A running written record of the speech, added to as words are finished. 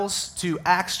To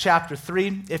Acts chapter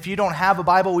 3. If you don't have a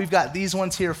Bible, we've got these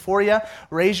ones here for you.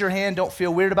 Raise your hand. Don't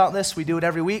feel weird about this. We do it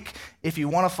every week. If you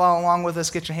want to follow along with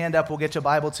us, get your hand up. We'll get your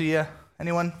Bible to you.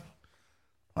 Anyone?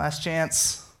 Last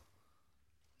chance?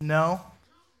 No?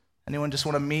 Anyone just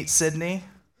want to meet Sydney?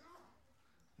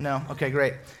 No? Okay,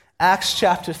 great. Acts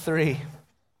chapter 3.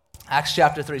 Acts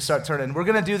chapter 3. Start turning. We're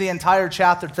going to do the entire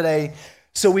chapter today,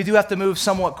 so we do have to move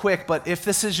somewhat quick, but if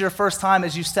this is your first time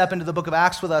as you step into the book of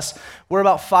Acts with us, we're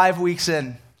about 5 weeks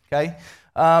in, okay?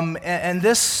 And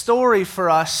this story for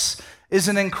us is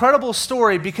an incredible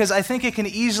story because I think it can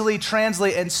easily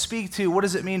translate and speak to what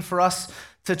does it mean for us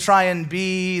to try and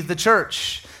be the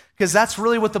church. Because that's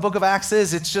really what the book of Acts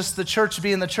is. It's just the church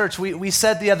being the church. We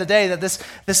said the other day that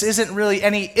this isn't really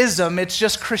any ism, it's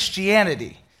just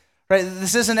Christianity. Right?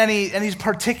 This isn't any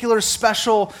particular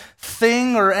special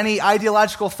thing or any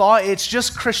ideological thought. It's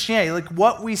just Christianity. Like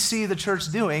what we see the church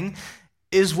doing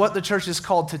is what the church is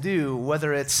called to do,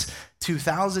 whether it's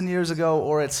 2,000 years ago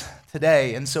or it's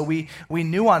today. And so we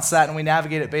nuance that and we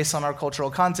navigate it based on our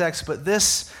cultural context. But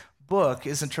this book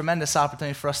is a tremendous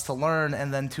opportunity for us to learn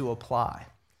and then to apply.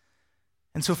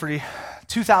 And so for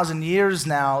 2,000 years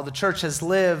now, the church has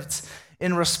lived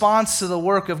in response to the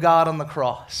work of God on the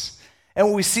cross. And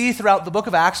what we see throughout the book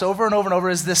of Acts over and over and over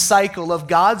is this cycle of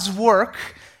God's work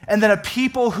and then a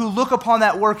people who look upon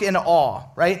that work in awe,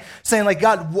 right? Saying like,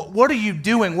 God, what are you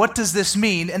doing? What does this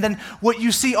mean? And then what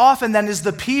you see often then is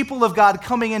the people of God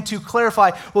coming in to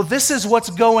clarify, well, this is what's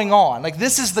going on. Like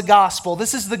this is the gospel.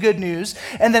 This is the good news.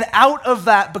 And then out of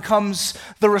that becomes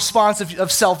the response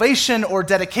of salvation or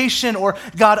dedication or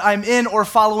God, I'm in or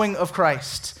following of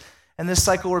Christ. And this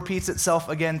cycle repeats itself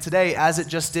again today, as it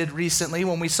just did recently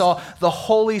when we saw the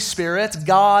Holy Spirit,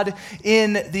 God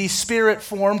in the Spirit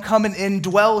form, come and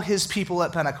indwell his people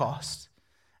at Pentecost.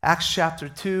 Acts chapter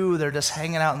 2, they're just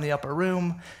hanging out in the upper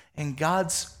room, and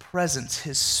God's presence,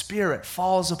 his Spirit,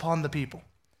 falls upon the people.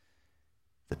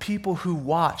 The people who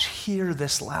watch hear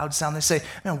this loud sound. They say,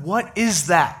 man, what is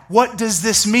that? What does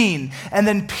this mean? And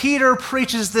then Peter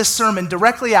preaches this sermon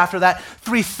directly after that.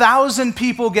 3,000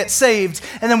 people get saved.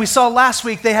 And then we saw last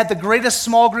week they had the greatest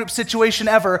small group situation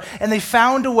ever, and they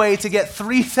found a way to get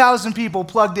 3,000 people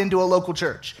plugged into a local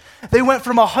church. They went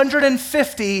from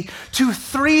 150 to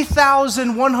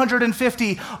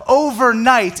 3,150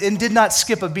 overnight and did not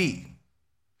skip a beat.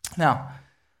 Now,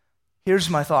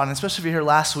 here's my thought, and especially if you're here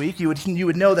last week, you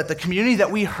would know that the community that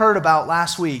we heard about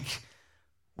last week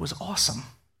was awesome.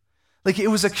 Like it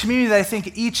was a community that I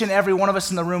think each and every one of us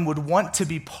in the room would want to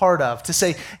be part of, to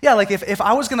say, yeah, like if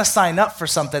I was going to sign up for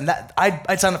something, that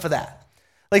I'd sign up for that.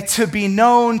 Like to be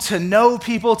known, to know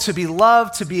people, to be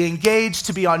loved, to be engaged,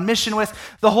 to be on mission with,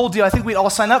 the whole deal. I think we'd all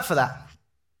sign up for that.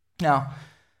 Now,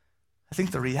 I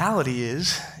think the reality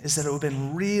is that it would have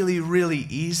been really, really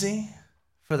easy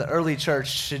for the early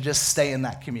church to just stay in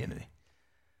that community.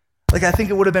 Like I think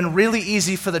it would have been really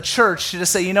easy for the church to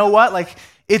just say, you know what, like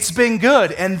it's been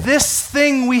good and this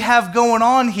thing we have going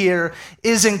on here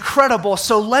is incredible,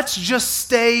 so let's just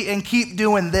stay and keep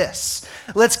doing this.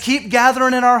 Let's keep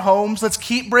gathering in our homes, let's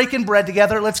keep breaking bread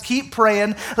together, let's keep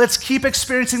praying, let's keep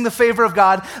experiencing the favor of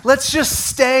God, let's just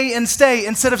stay and stay,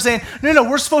 instead of saying, no,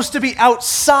 we're supposed to be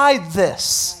outside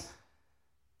this.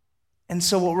 And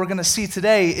so what we're going to see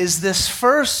today is this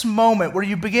first moment where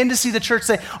you begin to see the church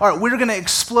say, all right, we're going to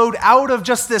explode out of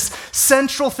just this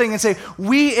central thing and say,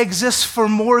 we exist for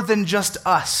more than just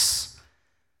us.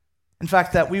 In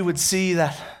fact, that we would see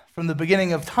that from the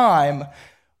beginning of time,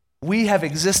 we have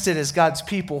existed as God's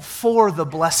people for the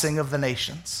blessing of the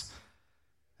nations.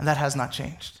 And that has not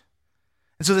changed.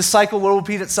 And so this cycle will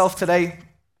repeat itself today.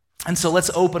 And so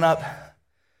let's open up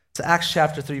to Acts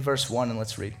chapter 3, verse 1, and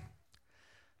let's read.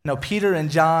 Now, Peter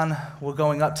and John were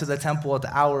going up to the temple at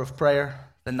the hour of prayer,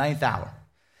 the 9th hour.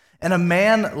 And a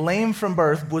man lame from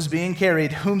birth was being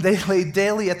carried, whom they laid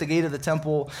daily at the gate of the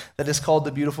temple that is called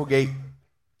the Beautiful Gate,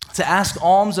 to ask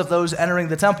alms of those entering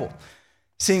the temple.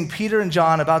 Seeing Peter and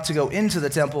John about to go into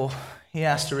the temple, he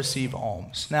asked to receive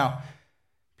alms. Now,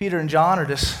 Peter and John are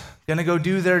just going to go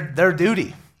do their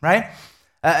duty, right?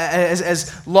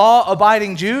 As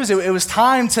law-abiding Jews, it was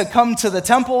time to come to the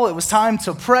temple, it was time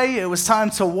to pray, it was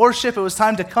time to worship, it was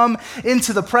time to come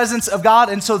into the presence of God,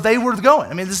 and so they were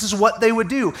going. I mean, this is what they would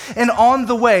do. And on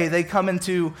the way, they come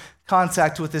into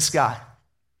contact with this guy.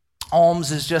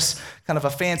 Alms is just kind of a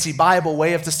fancy Bible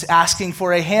way of just asking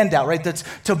for a handout, right? That's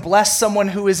to bless someone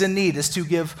who is in need, is to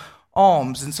give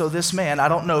alms. And so this man, I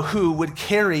don't know who, would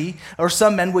carry, or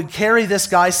some men would carry this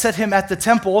guy, set him at the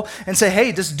temple, and say,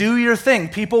 hey, just do your thing.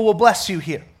 People will bless you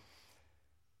here.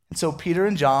 And so Peter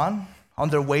and John, on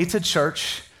their way to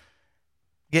church,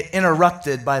 get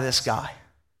interrupted by this guy.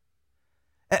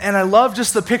 And I love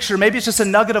just the picture. Maybe it's just a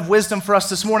nugget of wisdom for us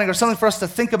this morning or something for us to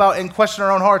think about and question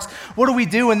our own hearts. What do we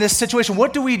do in this situation?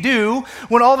 What do we do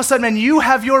when all of a sudden, man, you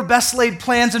have your best laid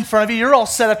plans in front of you. You're all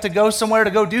set up to go somewhere,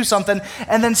 to go do something.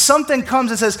 And then something comes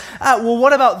and says, well,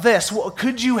 what about this? Well,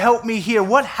 could you help me here?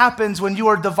 What happens when you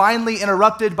are divinely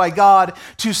interrupted by God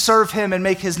to serve him and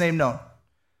make his name known?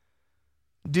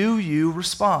 Do you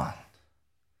respond?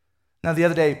 Now, the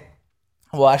other day,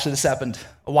 well, actually, this happened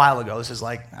a while ago. This is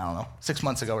 6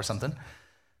 months ago or something.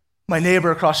 My neighbor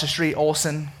across the street,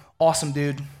 Olson, awesome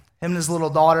dude. Him and his little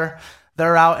daughter,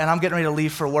 they're out, and I'm getting ready to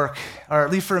leave for work, or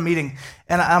leave for a meeting.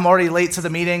 And I'm already late to the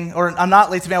meeting, or I'm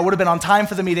not late to the meeting. I would have been on time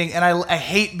for the meeting, and I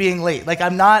hate being late.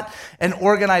 I'm not an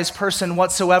organized person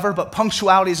whatsoever, but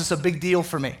punctuality is just a big deal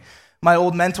for me. My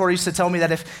old mentor used to tell me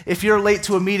that if you're late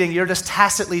to a meeting, you're just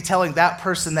tacitly telling that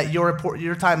person that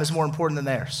your time is more important than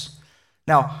theirs.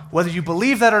 Now, whether you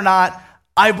believe that or not,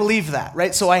 I believe that,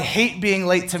 right? So I hate being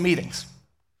late to meetings.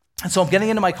 And so I'm getting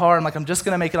into my car, and I'm just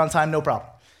going to make it on time, no problem.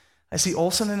 I see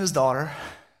Olson and his daughter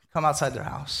come outside their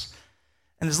house,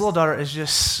 and his little daughter is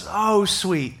just so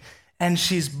sweet, and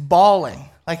she's bawling,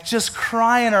 just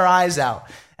crying her eyes out.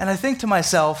 And I think to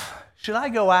myself, should I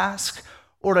go ask,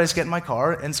 or do I just get in my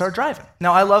car and start driving?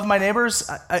 Now, I love my neighbors.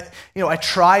 I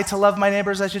try to love my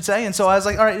neighbors, I should say. And so I was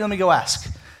like, all right, let me go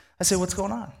ask. I said, what's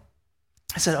going on?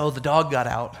 I said, the dog got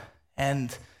out,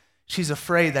 and she's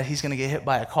afraid that he's going to get hit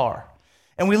by a car.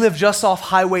 And we live just off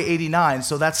Highway 89,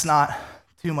 so that's not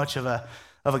too much of a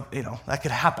that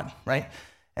could happen, right?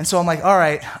 And so I'm like, all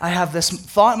right, I have this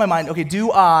thought in my mind, okay,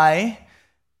 do I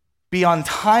be on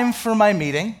time for my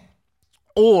meeting,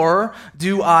 or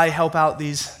do I help out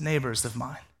these neighbors of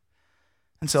mine?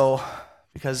 And so,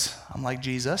 because I'm like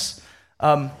Jesus,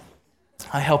 I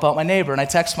help out my neighbor, and I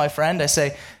text my friend, I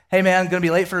say, hey man, I'm going to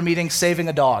be late for a meeting, saving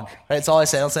a dog. Right? That's all I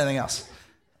say, I don't say anything else.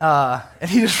 And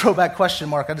he just wrote back question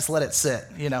mark, I just let it sit,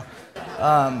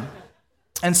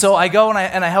 And so I go and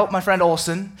I help my friend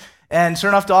Olson, and sure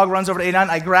enough, dog runs over to 89.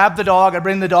 I grab the dog, I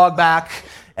bring the dog back,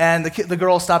 and the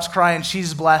girl stops crying,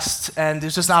 she's blessed, and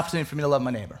there's just an opportunity for me to love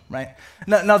my neighbor, right?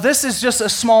 Now this is just a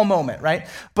small moment, right?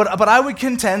 But I would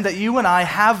contend that you and I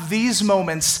have these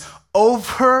moments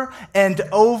over and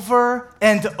over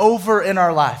and over in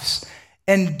our lives.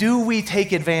 And do we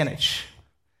take advantage?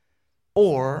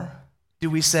 Or do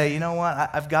we say, you know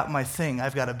what, I've got my thing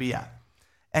I've got to be at.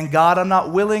 And God, I'm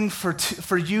not willing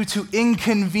for you to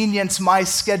inconvenience my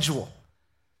schedule.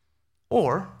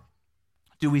 Or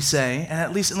do we say,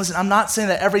 and listen, I'm not saying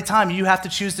that every time you have to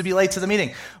choose to be late to the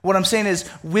meeting. What I'm saying is,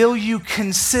 will you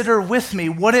consider with me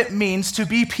what it means to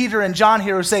be Peter and John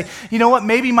here who say, you know what,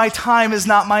 maybe my time is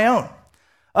not my own.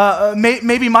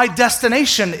 Maybe my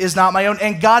destination is not my own,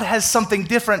 and God has something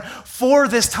different for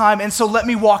this time, and so let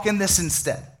me walk in this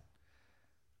instead.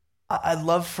 I'd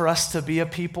love for us to be a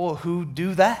people who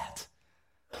do that,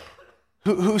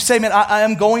 who say, man, I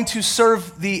am going to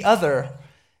serve the other,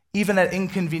 even at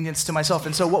inconvenience to myself.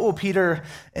 And so what will Peter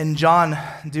and John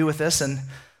do with this? And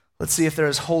let's see if they're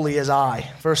as holy as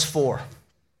I. Verse 4.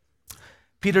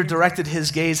 Peter directed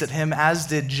his gaze at him, as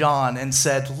did John, and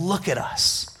said, look at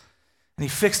us. And he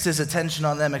fixed his attention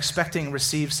on them, expecting to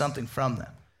receive something from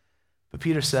them. But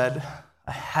Peter said,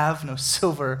 I have no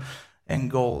silver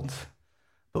and gold,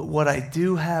 but what I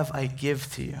do have I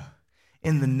give to you.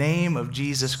 In the name of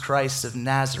Jesus Christ of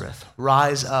Nazareth,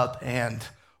 rise up and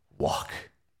walk.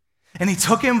 And he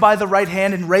took him by the right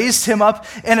hand and raised him up,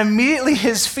 and immediately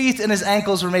his feet and his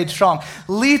ankles were made strong.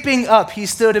 Leaping up, he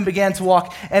stood and began to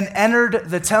walk, and entered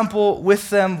the temple with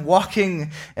them,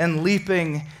 walking and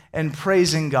leaping and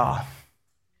praising God.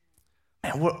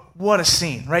 Man, what a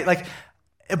scene, right?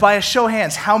 By a show of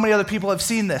hands, how many other people have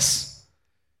seen this?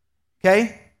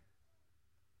 Okay?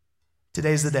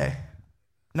 Today's the day.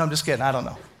 No, I'm just kidding. I don't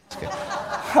know. Just kidding.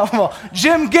 Well,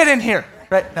 Jim, get in here.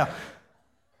 Right? No.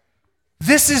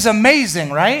 This is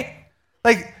amazing, right?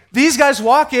 These guys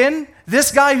walk in,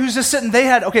 this guy who's just sitting,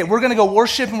 okay, we're going to go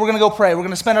worship and we're going to go pray. We're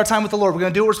going to spend our time with the Lord. We're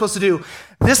going to do what we're supposed to do.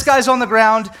 This guy's on the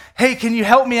ground. Hey, can you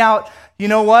help me out? You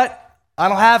know what? I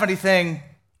don't have anything,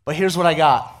 but here's what I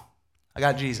got. I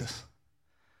got Jesus.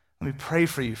 Let me pray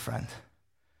for you, friend.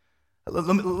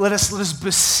 Let us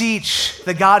beseech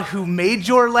the God who made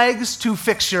your legs to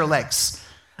fix your legs.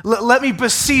 Let me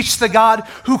beseech the God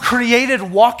who created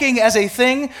walking as a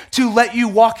thing to let you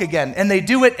walk again. And they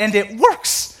do it, and it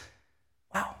works.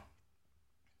 Wow.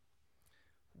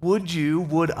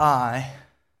 Would I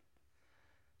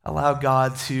allow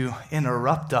God to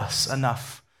interrupt us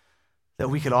enough that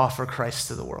we could offer Christ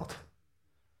to the world?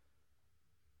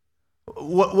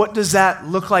 what does that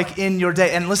look like in your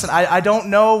day? And listen, I don't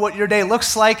know what your day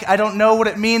looks like. I don't know what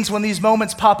it means when these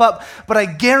moments pop up, but I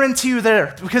guarantee you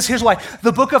there, because here's why.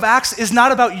 The book of Acts is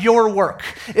not about your work.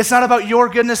 It's not about your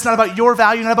goodness, not about your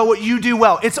value, not about what you do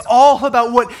well. It's all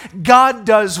about what God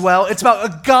does well. It's about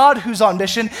a God who's on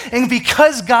mission, and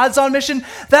because God's on mission,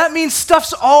 that means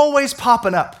stuff's always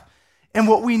popping up. And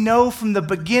what we know from the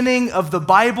beginning of the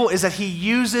Bible is that he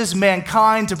uses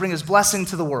mankind to bring his blessing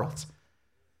to the world.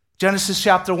 Genesis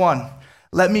chapter 1,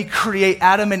 let me create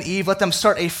Adam and Eve, let them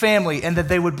start a family, and that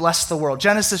they would bless the world.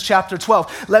 Genesis chapter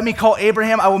 12, let me call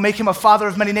Abraham, I will make him a father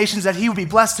of many nations, that he would be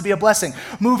blessed to be a blessing.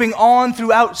 Moving on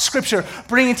throughout Scripture,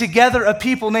 bringing together a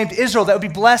people named Israel that would be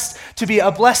blessed to be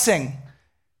a blessing.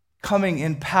 Coming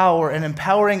in power and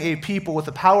empowering a people with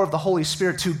the power of the Holy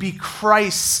Spirit to be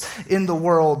Christ in the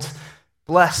world,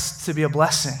 blessed to be a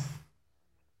blessing.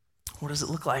 What does it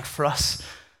look like for us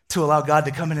to allow God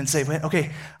to come in and say,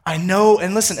 okay, I know,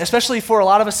 and listen, especially for a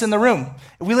lot of us in the room,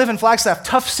 we live in Flagstaff,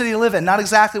 tough city to live in,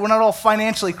 we're not all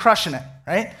financially crushing it,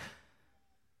 right?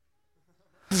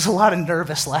 There's a lot of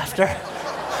nervous laughter.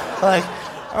 Like,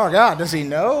 oh God, does he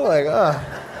know?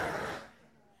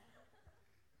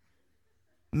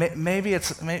 Maybe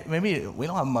we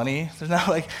don't have money. There's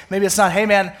not maybe it's not, hey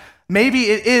man, maybe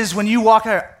it is when you walk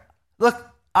out, look,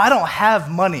 I don't have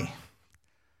money,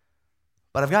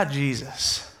 but I've got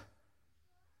Jesus.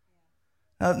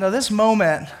 Now, this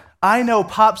moment, I know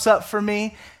pops up for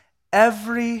me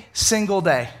every single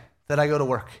day that I go to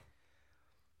work.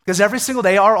 Because every single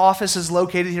day, our office is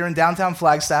located here in downtown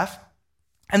Flagstaff,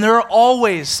 and there are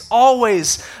always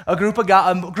a group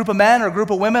of men or a group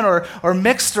of women or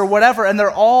mixed or whatever, and they're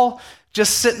all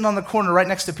just sitting on the corner right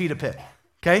next to Pita Pit,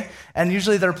 okay? And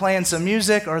usually they're playing some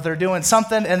music or they're doing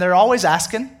something, and they're always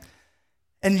asking.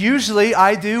 And usually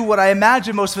I do what I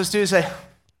imagine most of us do, say,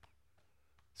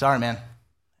 sorry, man.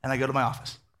 And I go to my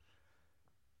office.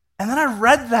 And then I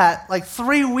read that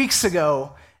 3 weeks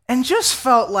ago and just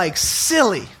felt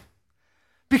silly.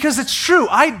 Because it's true,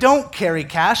 I don't carry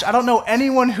cash. I don't know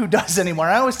anyone who does anymore.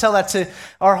 I always tell that to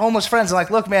our homeless friends. I'm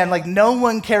look, man, no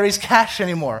one carries cash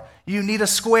anymore. You need a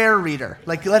Square reader.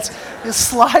 Let's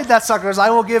slide that suckers. I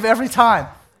will give every time,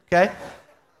 okay?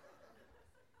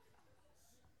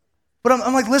 But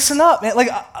I'm listen up, man.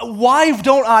 Why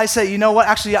don't I say, you know what?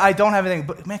 Actually, I don't have anything.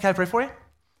 But man, can I pray for you?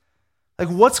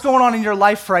 What's going on in your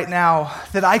life right now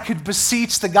that I could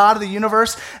beseech the God of the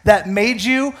universe that made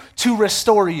you to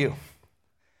restore you?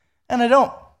 And I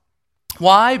don't.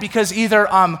 Why? Because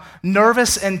either I'm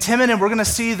nervous and timid, and we're going to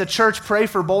see the church pray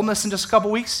for boldness in just a couple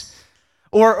weeks,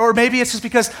 or maybe it's just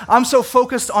because I'm so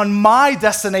focused on my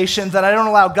destination that I don't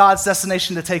allow God's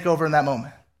destination to take over in that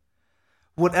moment.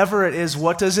 Whatever it is,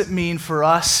 what does it mean for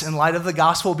us in light of the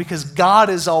gospel? Because God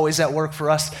is always at work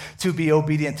for us to be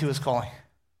obedient to his calling.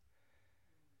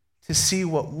 To see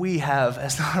what we have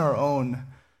as not our own.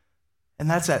 And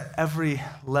that's at every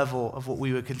level of what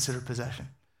we would consider possession.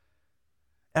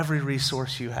 Every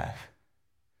resource you have.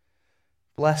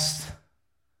 Blessed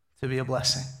to be a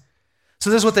blessing.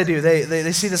 So this is what they do.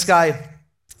 They see this guy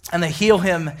and they heal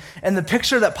him. And the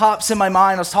picture that pops in my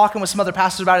mind, I was talking with some other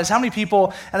pastors about it, is how many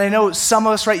people, and I know some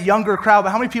of us, right, younger crowd, but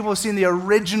how many people have seen the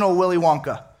original Willy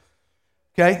Wonka?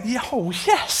 Okay? Yeah, oh,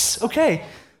 yes. Okay.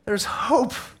 There's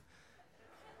hope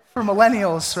for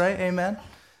millennials, right? Amen.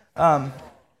 I'm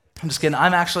just kidding. I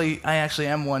actually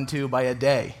am one too by a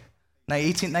day.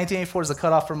 1984 is the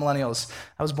cutoff for millennials.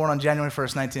 I was born on January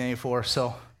 1st, 1984,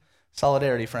 so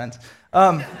solidarity, friends.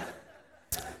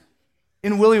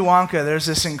 In Willy Wonka, there's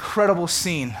this incredible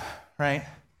scene, right,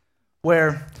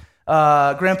 where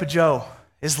Grandpa Joe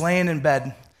is laying in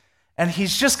bed, and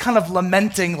he's just kind of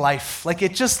lamenting life.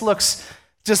 It just looks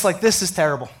just like, this is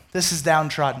terrible. This is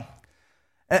downtrodden.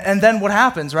 And then what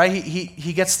happens, right?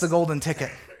 He gets the golden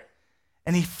ticket.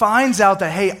 And he finds out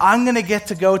that, hey, I'm going to get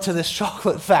to go to this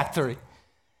chocolate factory.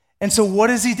 And so what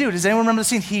does he do? Does anyone remember the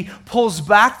scene? He pulls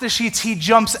back the sheets, he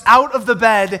jumps out of the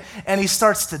bed, and he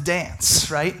starts to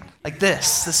dance, right? Like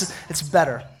this. It's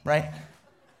better, right?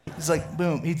 He's like,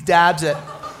 boom, he dabs it.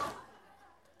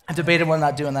 I debated whether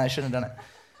not doing that. I shouldn't have done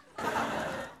it.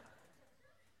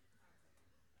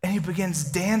 And he begins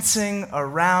dancing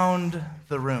around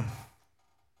the room.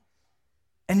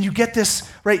 And you get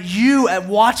this, right, at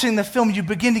watching the film, you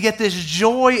begin to get this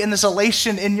joy and this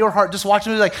elation in your heart just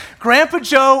watching it. Like, Grandpa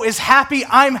Joe is happy,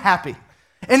 I'm happy.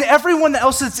 And everyone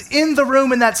else that's in the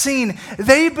room in that scene,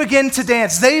 they begin to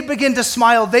dance, they begin to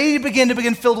smile, they begin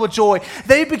to filled with joy.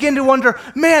 They begin to wonder,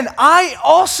 man, I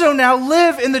also now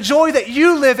live in the joy that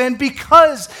you live in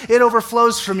because it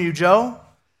overflows from you, Joe.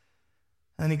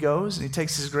 And then he goes and he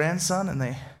takes his grandson and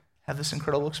they have this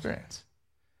incredible experience.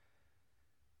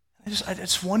 I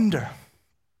just wonder.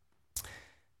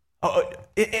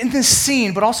 In this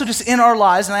scene, but also just in our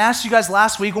lives, and I asked you guys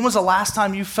last week, when was the last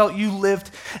time you felt you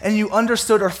lived and you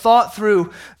understood or thought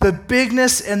through the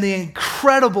bigness and the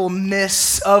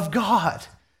incredibleness of God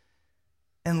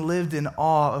and lived in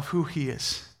awe of who he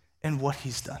is and what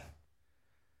he's done?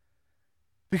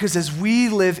 Because as we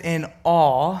live in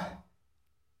awe,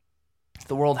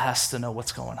 the world has to know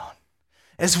what's going on.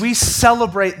 As we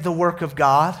celebrate the work of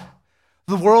God,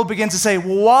 the world begins to say,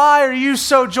 why are you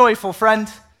so joyful, friend?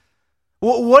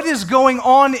 What is going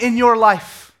on in your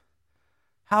life?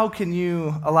 How can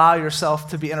you allow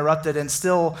yourself to be interrupted and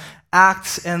still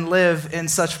act and live in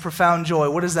such profound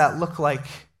joy? What does that look like?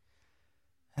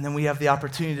 And then we have the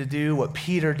opportunity to do what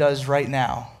Peter does right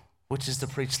now, which is to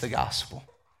preach the gospel.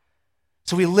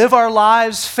 So we live our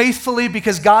lives faithfully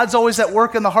because God's always at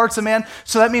work in the hearts of man.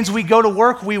 So that means we go to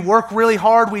work, we work really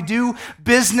hard, we do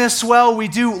business well, we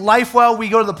do life well, we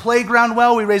go to the playground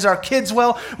well, we raise our kids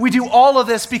well. We do all of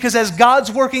this because as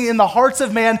God's working in the hearts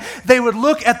of man, they would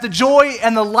look at the joy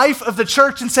and the life of the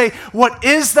church and say, what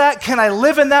is that? Can I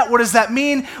live in that? What does that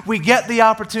mean? We get the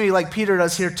opportunity, like Peter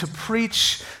does here, to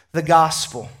preach the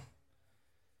gospel.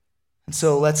 And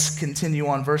so let's continue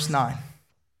on verse 9.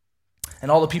 And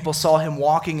all the people saw him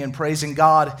walking and praising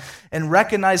God and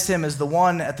recognized him as the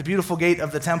one at the beautiful gate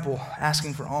of the temple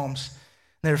asking for alms.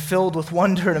 And they were filled with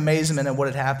wonder and amazement at what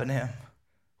had happened to him.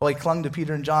 While he clung to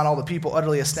Peter and John, all the people,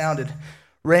 utterly astounded,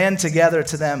 ran together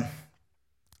to them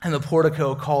in the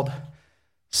portico called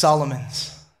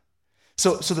Solomon's.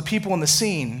 So the people in the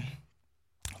scene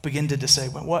begin to say,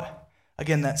 well, what?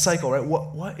 Again, that cycle, right?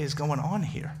 What is going on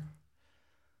here?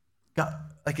 God,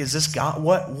 like, is this God?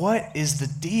 What is the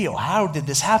deal? How did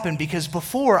this happen? Because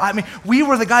before, we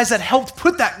were the guys that helped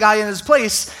put that guy in his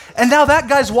place, and now that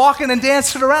guy's walking and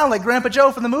dancing around like Grandpa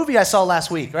Joe from the movie I saw last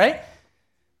week, right?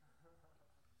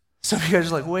 Some of you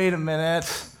guys are like, wait a minute.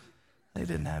 They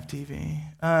didn't have TV.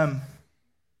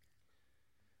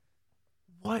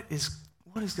 What is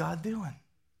God doing?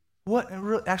 What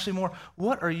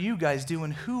are you guys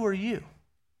doing? Who are you?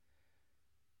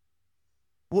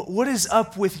 What is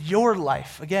up with your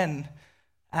life? Again,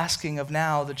 asking of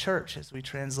now the church as we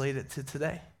translate it to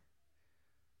today.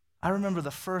 I remember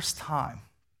the first time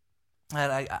that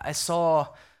I saw,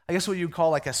 I guess what you'd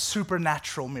call like a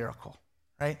supernatural miracle,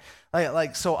 right?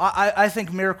 So I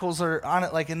think miracles are on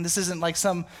it, and this isn't like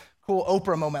some cool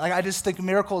Oprah moment. I just think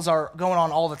miracles are going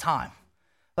on all the time.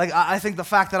 I think the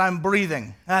fact that I'm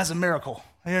breathing, that's a miracle.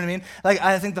 You know what I mean?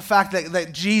 I think the fact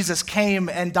that Jesus came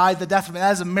and died the death for me,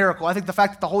 that is a miracle. I think the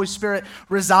fact that the Holy Spirit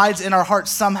resides in our hearts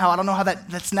somehow, I don't know how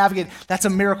that's navigated, that's a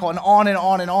miracle, and on and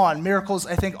on and on. Miracles,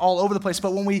 I think, all over the place.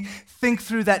 But when we think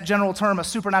through that general term, a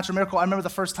supernatural miracle, I remember the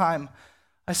first time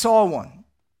I saw one.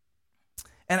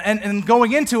 And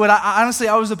going into it, I honestly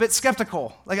was a bit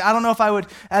skeptical. I don't know if I would,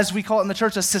 as we call it in the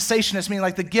church, a cessationist, meaning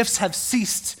the gifts have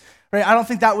ceased, right? I don't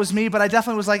think that was me, but I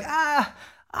definitely was I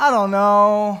don't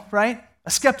know, right? A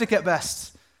skeptic at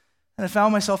best. And I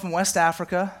found myself in West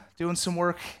Africa doing some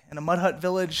work in a mud hut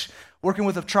village, working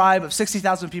with a tribe of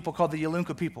 60,000 people called the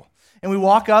Yalunka people. And we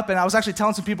walk up, and I was actually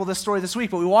telling some people this story this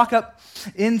week, but we walk up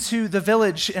into the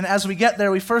village, and as we get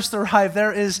there, we first arrive,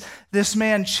 there is this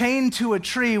man chained to a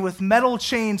tree with metal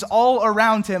chains all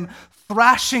around him,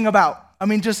 thrashing about.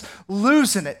 Just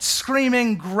losing it,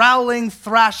 screaming, growling,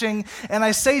 thrashing. And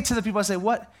I say to the people,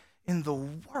 what in the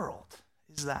world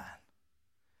is that?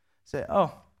 Say,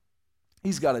 oh,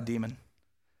 he's got a demon.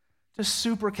 Just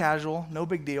super casual, no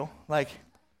big deal. It's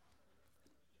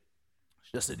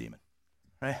just a demon,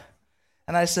 right?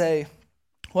 And I say,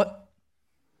 what?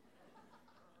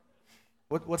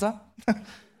 What's up?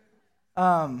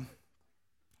 And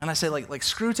I say, like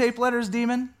screw tape letters,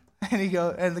 demon? And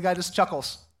the guy just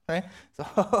chuckles, right? So,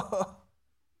 and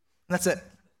that's it.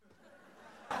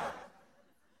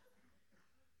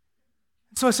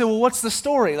 So I said, well, what's the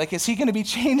story? Is he going to be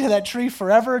chained to that tree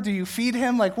forever? Do you feed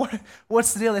him?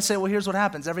 What's the deal? They say, well, here's what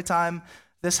happens. Every time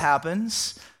this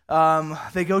happens,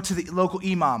 they go to the local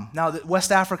imam. Now,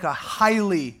 West Africa,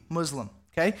 highly Muslim,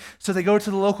 okay? So they go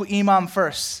to the local imam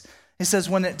first. He says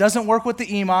when it doesn't work with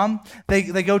the imam, they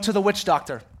go to the witch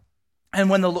doctor. And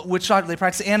when the witch doctor, they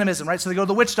practice animism, right? So they go to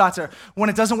the witch doctor. When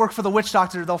it doesn't work for the witch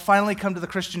doctor, they'll finally come to the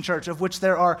Christian church, of which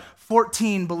there are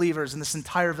 14 believers in this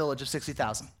entire village of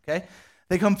 60,000, okay?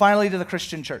 They come finally to the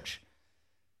Christian church.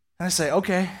 And I say,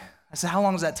 okay. I said, how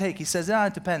long does that take? He says,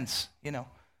 it depends,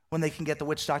 when they can get the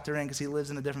witch doctor in because he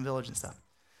lives in a different village and stuff.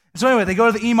 And so anyway, they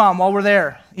go to the imam while we're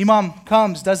there. Imam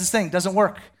comes, does his thing, doesn't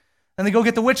work. Then they go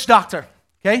get the witch doctor,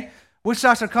 okay? Witch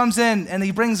doctor comes in and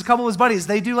he brings a couple of his buddies.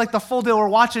 They do the full deal. We're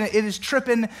watching it. It is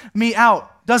tripping me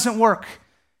out. Doesn't work.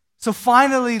 So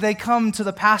finally, they come to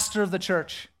the pastor of the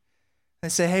church. They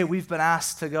say, hey, we've been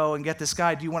asked to go and get this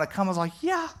guy. Do you want to come? I was like,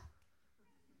 yeah.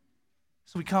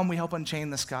 So we come, we help unchain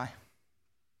this guy.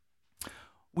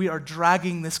 We are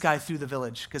dragging this guy through the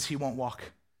village because he won't walk,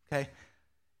 okay?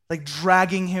 Like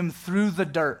dragging him through the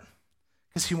dirt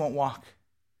because he won't walk.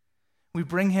 We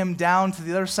bring him down to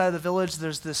the other side of the village.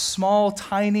 There's this small,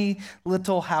 tiny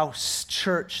little house,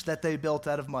 church that they built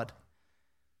out of mud.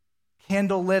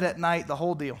 Candle lit at night, the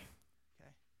whole deal.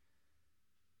 Okay.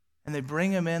 And they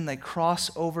bring him in, they cross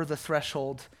over the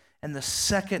threshold, and the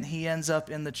second he ends up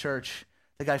in the church,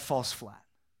 the guy falls flat.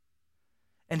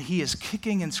 And he is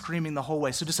kicking and screaming the whole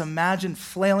way. So just imagine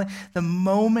flailing. The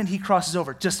moment he crosses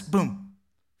over, just boom,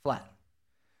 flat.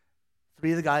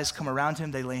 3 of the guys come around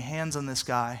him, they lay hands on this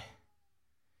guy.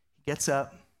 He gets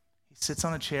up, he sits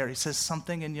on a chair, he says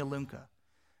something in Yalunka.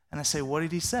 And I say, what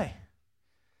did he say?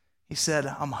 He said,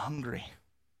 I'm hungry.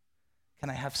 Can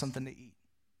I have something to eat?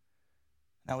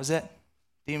 That was it.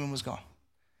 Demon was gone.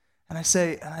 And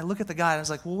I look at the guy and I was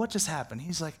like, well, what just happened?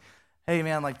 He's like, hey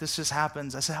man, like this just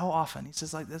happens. I said, how often? He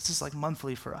says, like, this is like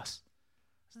monthly for us.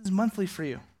 This is monthly for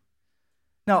you.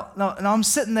 Now I'm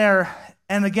sitting there,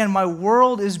 and again, my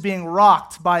world is being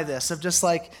rocked by this, of just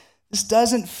like, this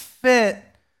doesn't fit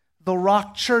the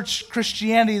Rock Church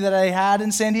Christianity that I had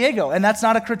in San Diego. And that's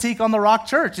not a critique on the Rock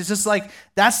Church. It's just like,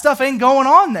 that stuff ain't going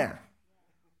on there.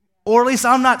 Or at least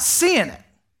I'm not seeing it,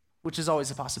 which is always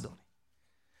a possibility.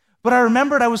 But I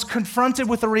remembered I was confronted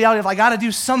with the reality of, I got to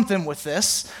do something with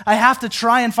this. I have to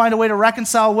try and find a way to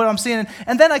reconcile what I'm seeing.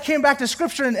 And then I came back to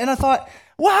Scripture and I thought,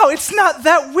 wow, it's not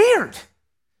that weird.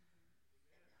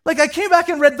 Like I came back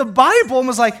and read the Bible and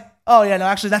was like, oh yeah, no,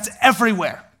 actually that's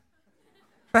everywhere.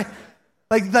 Right?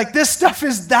 Like this stuff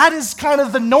that is kind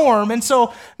of the norm. And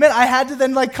so, man, I had to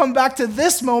then like come back to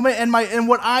this moment and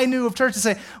what I knew of church to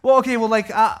say, well, okay, well,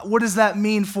 like, what does that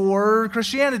mean for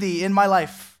Christianity in my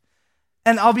life?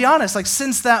 And I'll be honest, like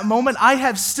since that moment, I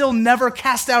have still never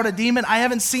cast out a demon. I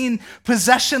haven't seen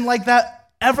possession like that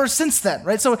ever since then,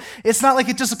 right? So it's not like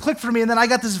it just clicked for me and then I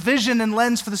got this vision and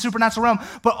lens for the supernatural realm.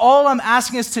 But all I'm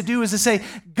asking us to do is to say,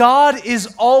 God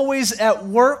is always at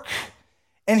work.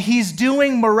 And he's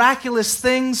doing miraculous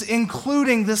things,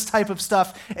 including this type of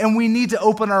stuff, and we need to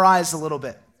open our eyes a little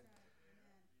bit.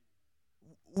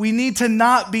 We need to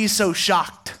not be so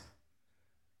shocked.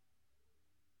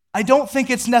 I don't think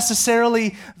it's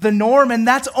necessarily the norm, and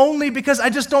that's only because I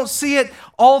just don't see it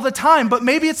all the time, but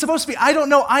maybe it's supposed to be. I don't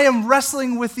know. I am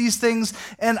wrestling with these things,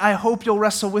 and I hope you'll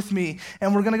wrestle with me.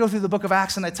 And we're going to go through the book of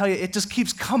Acts, and I tell you, it just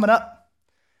keeps coming up.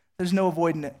 There's no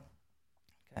avoiding it.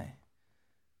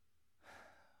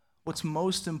 What's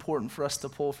most important for us to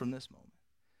pull from this moment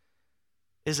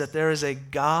is that there is a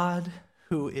God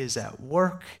who is at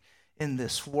work in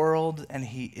this world, and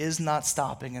he is not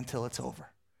stopping until it's over.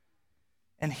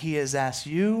 And he has asked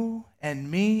you and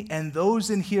me and those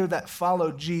in here that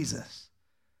follow Jesus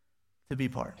to be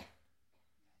part.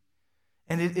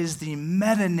 And it is the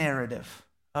meta-narrative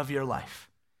of your life.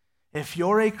 If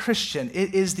you're a Christian,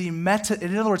 it is in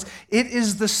other words, it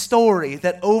is the story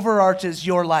that overarches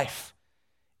your life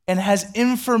and has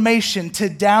information to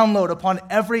download upon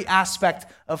every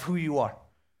aspect of who you are.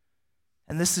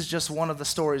 And this is just one of the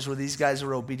stories where these guys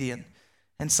were obedient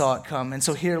and saw it come. And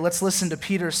so here, let's listen to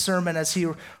Peter's sermon as he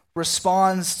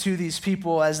responds to these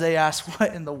people as they ask,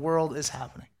 what in the world is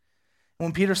happening?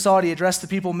 When Peter saw it, he addressed the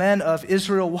people, men of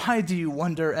Israel, why do you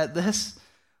wonder at this?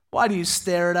 Why do you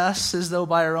stare at us as though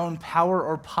by our own power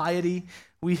or piety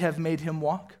we have made him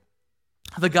walk?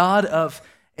 The God of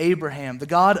Abraham, the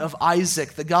God of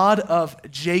Isaac, the God of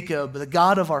Jacob, the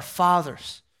God of our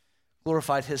fathers,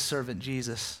 glorified his servant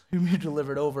Jesus, whom you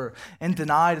delivered over and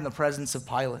denied in the presence of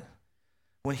Pilate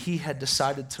when he had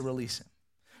decided to release him.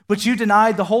 But you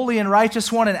denied the holy and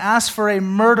righteous one and asked for a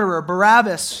murderer,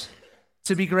 Barabbas,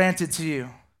 to be granted to you.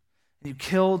 And you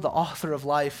killed the author of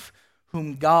life,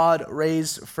 whom God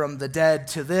raised from the dead.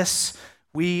 To this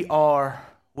we are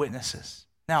witnesses.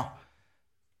 Now,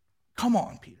 come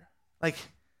on, Peter. Like,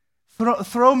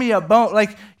 throw me a bone.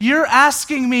 Like, you're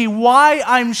asking me why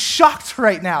I'm shocked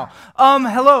right now.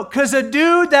 Hello, because a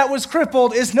dude that was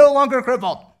crippled is no longer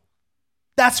crippled.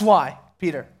 That's why,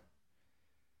 Peter.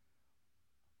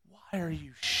 Why are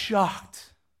you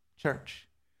shocked, church,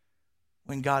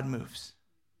 when God moves?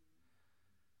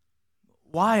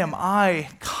 Why am I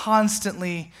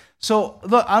constantly... So,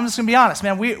 look, I'm just going to be honest,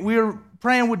 man. We were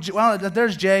praying with, well,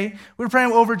 there's Jay. We were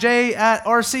praying over Jay at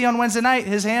RC on Wednesday night.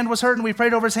 His hand was hurting. We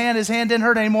prayed over his hand. His hand didn't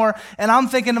hurt anymore. And I'm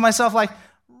thinking to myself, like,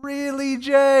 really,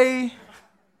 Jay?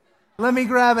 Let me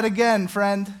grab it again,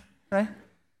 friend. Right?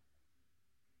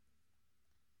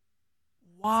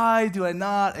 Why do I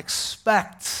not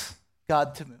expect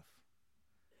God to move?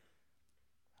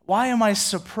 Why am I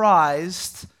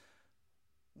surprised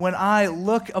when I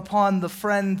look upon the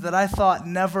friend that I thought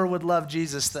never would love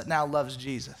Jesus that now loves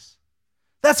Jesus?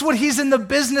 That's what he's in the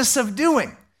business of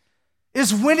doing,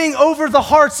 is winning over the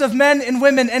hearts of men and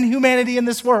women and humanity in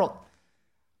this world.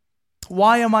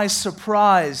 Why am I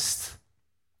surprised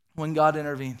when God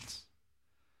intervenes?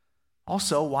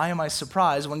 Also, why am I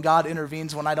surprised when God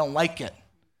intervenes when I don't like it,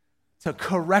 to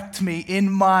correct me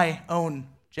in my own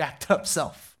jacked up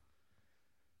self?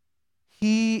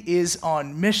 He is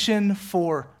on mission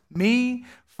for me,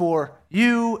 for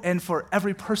you, and for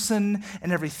every person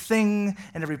and everything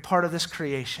and every part of this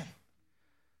creation.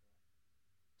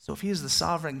 So if he is the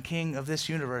sovereign king of this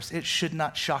universe, it should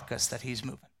not shock us that he's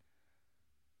moving.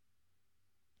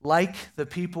 Like the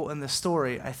people in the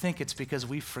story, I think it's because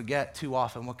we forget too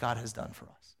often what God has done for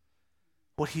us,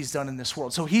 what he's done in this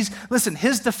world. So his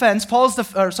defense,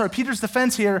 Peter's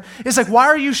defense here is like, why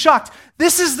are you shocked?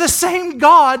 This is the same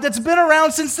God that's been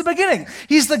around since the beginning.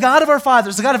 He's the God of our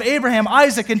fathers, the God of Abraham,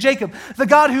 Isaac, and Jacob, the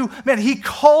God who, he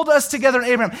called us together in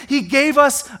Abraham. He gave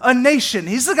us a nation.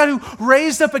 He's the God who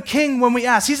raised up a king when we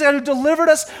asked. He's the God who delivered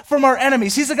us from our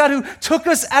enemies. He's the God who took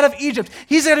us out of Egypt.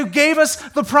 He's the God who gave us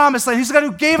the promised land. He's the God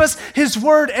who gave us his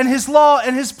word and his law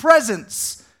and his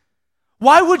presence.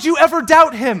 Why would you ever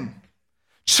doubt him?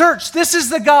 Church, this is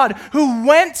the God who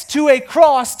went to a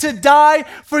cross to die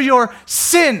for your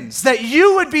sins, that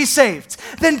you would be saved,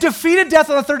 then defeated death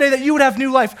on the third day that you would have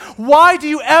new life. Why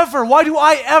do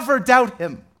I ever doubt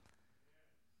him?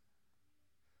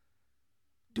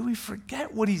 Do we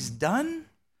forget what he's done?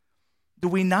 Do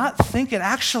we not think it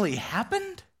actually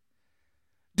happened?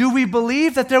 Do we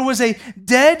believe that there was a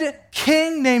dead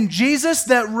king named Jesus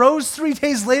that rose 3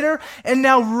 days later and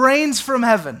now reigns from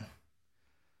heaven?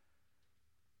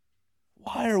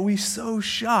 Why are we so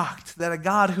shocked that a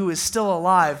God who is still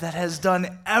alive, that has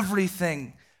done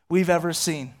everything we've ever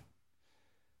seen,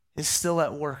 is still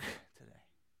at work today?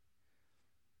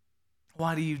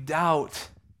 Why do you doubt?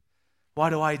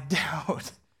 Why do I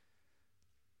doubt?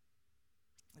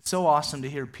 It's so awesome to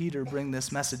hear Peter bring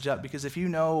this message up, because if you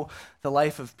know the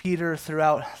life of Peter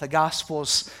throughout the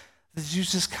Gospels,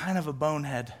 he's just kind of a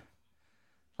bonehead.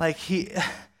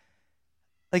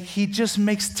 He just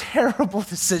makes terrible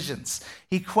decisions.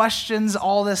 He questions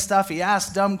all this stuff. He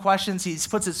asks dumb questions. He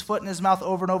puts his foot in his mouth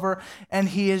over and over, and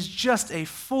he is just a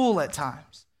fool at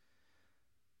times.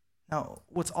 Now,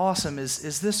 what's awesome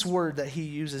is this word that he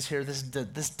uses here,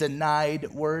 this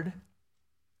denied word.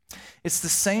 It's the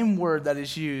same word that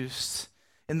is used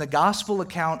in the gospel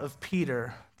account of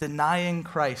Peter denying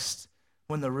Christ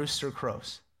when the rooster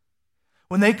crows.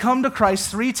 When they come to Christ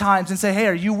 3 times and say, hey,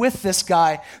 are you with this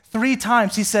guy? 3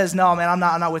 times he says, no, man, I'm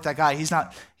not with that guy. He's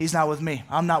not with me.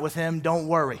 I'm not with him. Don't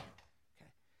worry.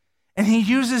 And he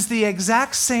uses the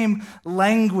exact same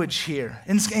language here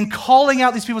in calling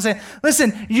out these people, saying,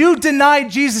 listen, you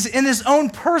denied Jesus, in his own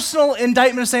personal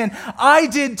indictment of saying, I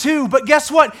did too, but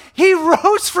guess what? He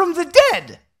rose from the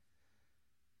dead.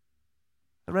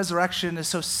 The resurrection is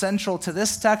so central to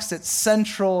this text. It's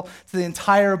central to the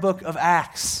entire book of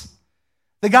Acts.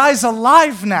 The guy's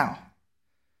alive now.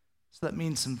 So that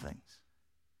means some things.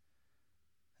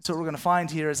 So what we're going to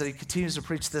find here is that he continues to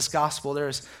preach this gospel.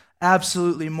 There's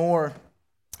absolutely more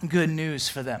good news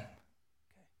for them.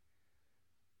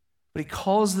 But he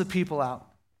calls the people out.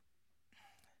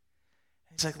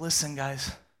 He's like, listen,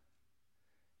 guys,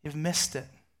 you've missed it.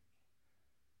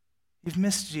 You've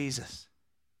missed Jesus.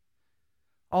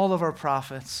 All of our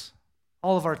prophets,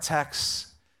 all of our texts,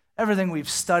 everything we've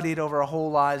studied over our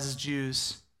whole lives as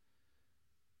Jews,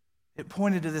 it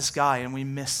pointed to this guy and we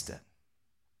missed it.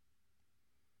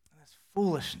 And that's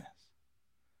foolishness.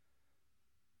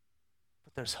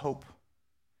 But there's hope.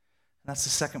 And that's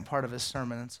the second part of his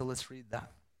sermon, and so let's read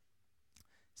that.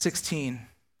 16,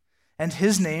 and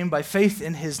his name, by faith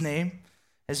in his name,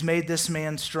 has made this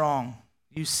man strong,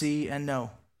 you see and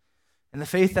know. And the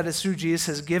faith that is through Jesus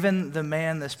has given the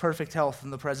man this perfect health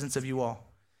in the presence of you all.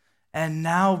 And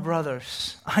now,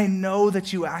 brothers, I know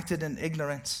that you acted in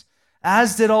ignorance,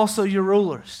 as did also your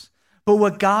rulers. But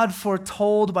what God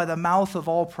foretold by the mouth of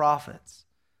all prophets,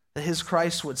 that his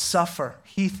Christ would suffer,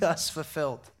 he thus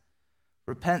fulfilled.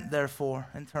 Repent, therefore,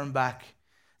 and turn back,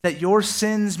 that your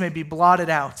sins may be blotted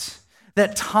out,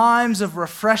 that times of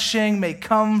refreshing may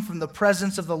come from the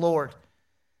presence of the Lord,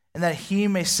 and that he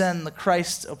may send the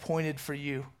Christ appointed for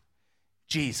you,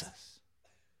 Jesus.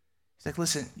 He's like,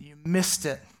 listen, you missed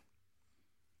it.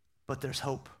 But there's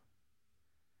hope.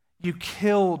 You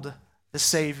killed the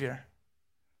Savior,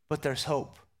 but there's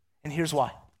hope. And here's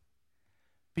why.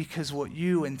 Because what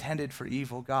you intended for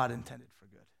evil, God intended for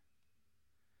good.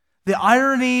 The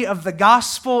irony of the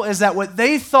gospel is that what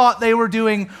they thought they were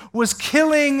doing was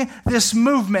killing this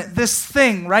movement, this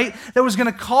thing, right? That was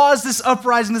going to cause this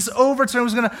uprising, this overturn,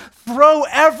 was going to throw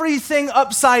everything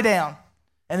upside down.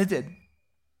 And it did.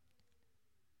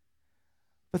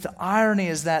 But the irony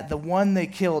is that the one they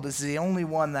killed is the only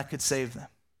one that could save them.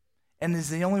 And is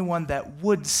the only one that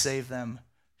would save them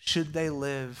should they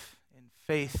live in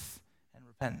faith and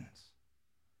repentance.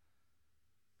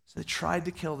 So they tried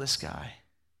to kill this guy.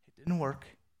 It didn't work.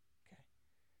 Okay.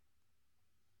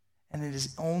 And it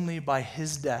is only by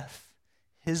his death,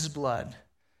 his blood,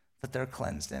 that they're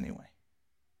cleansed anyway.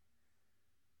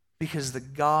 Because the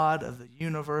God of the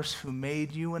universe who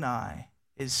made you and I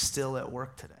is still at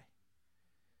work today.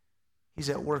 He's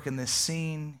at work in this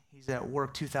scene. He's at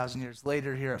work 2,000 years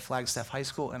later here at Flagstaff High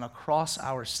School and across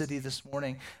our city this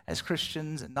morning as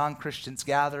Christians and non-Christians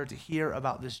gather to hear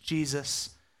about this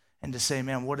Jesus and to say,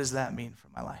 man, what does that mean for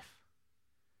my life?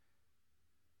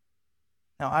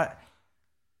 Now,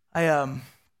 I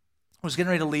was getting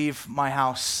ready to leave my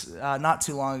house not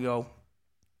too long ago,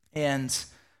 and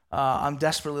I'm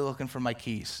desperately looking for my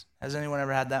keys. Has anyone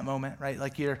ever had that moment, right?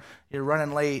 Like you're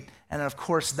running late, and of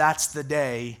course that's the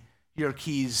day your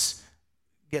keys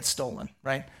get stolen,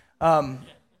 right? And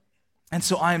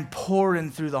so I'm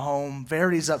pouring through the home.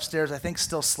 Verity's upstairs, I think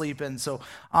still sleeping, so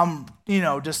I'm,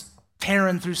 just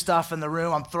tearing through stuff in the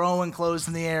room. I'm throwing clothes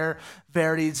in the air.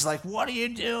 Verity's like, what are you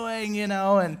doing,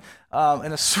 and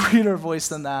in a sweeter voice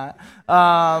than that.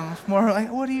 More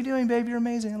like, what are you doing, babe? You're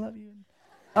amazing. I love you.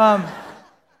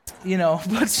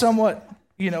 But somewhat,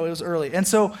 it was early. And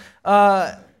so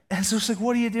it's like,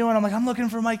 what are you doing? I'm like, I'm looking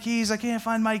for my keys. I can't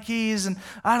find my keys, and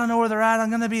I don't know where they're at. I'm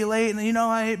going to be late, and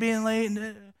I hate being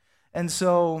late. And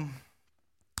so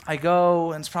I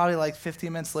go, and it's probably like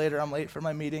 15 minutes later. I'm late for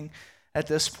my meeting at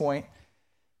this point.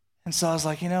 And so I was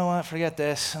like, you know what, forget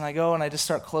this. And I go, and I just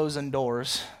start closing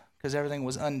doors because everything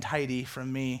was untidy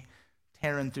from me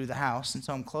tearing through the house. And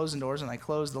so I'm closing doors, and I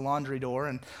close the laundry door,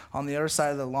 and on the other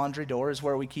side of the laundry door is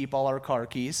where we keep all our car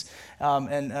keys,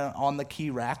 and on the key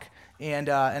rack.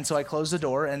 And so I close the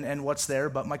door, and what's there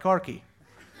but my car key?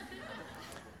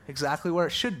 Exactly where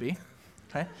it should be,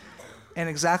 okay? And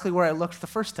exactly where I looked the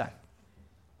first time.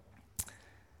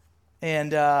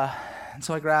 And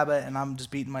so I grab it, and I'm just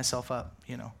beating myself up,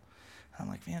 I'm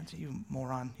like, man, you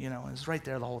moron, it was right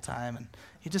there the whole time, and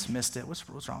you just missed it. What's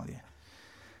wrong with you?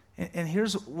 And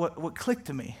here's what clicked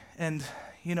to me. And,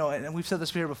 and we've said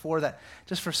this here before, that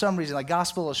just for some reason, like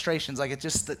gospel illustrations, like it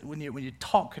just, that when you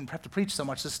talk and have to preach so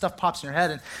much, this stuff pops in your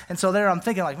head. And so there I'm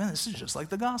thinking like, man, this is just like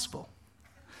the gospel.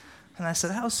 And I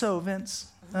said, how so, Vince?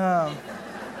 And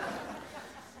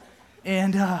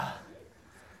I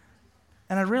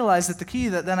realized that the key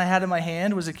that then I had in my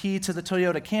hand was a key to the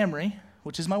Toyota Camry,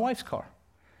 which is my wife's car.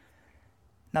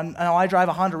 Now I drive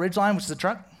a Honda Ridgeline, which is a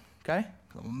truck, okay?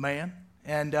 I'm a man.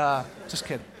 And just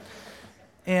kidding.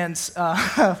 And it's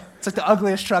like the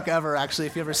ugliest truck ever, actually,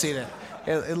 if you've ever seen it.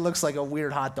 It looks like a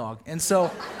weird hot dog. And so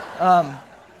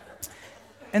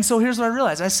here's what I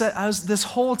realized. This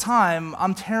whole time,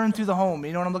 I'm tearing through the home.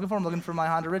 You know what I'm looking for? I'm looking for my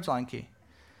Honda Ridgeline key.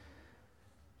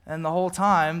 And the whole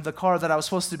time, the car that I was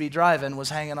supposed to be driving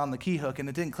was hanging on the key hook, and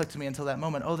it didn't click to me until that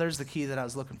moment. Oh, there's the key that I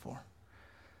was looking for.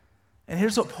 And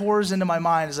here's what pours into my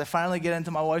mind as I finally get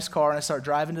into my wife's car and I start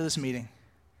driving to this meeting.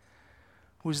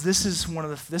 This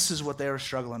is what they were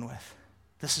struggling with.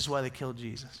 This is why they killed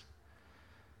Jesus.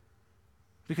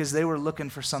 Because they were looking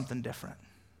for something different.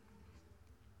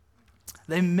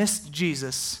 They missed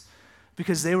Jesus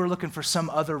because they were looking for some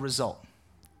other result.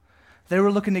 They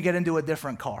were looking to get into a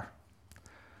different car.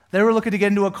 They were looking to get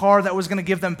into a car that was going to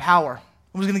give them power,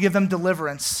 was going to give them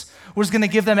deliverance, was going to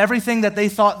give them everything that they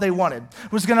thought they wanted,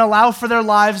 was going to allow for their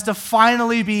lives to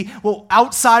finally be,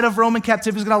 outside of Roman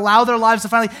captivity, was going to allow their lives to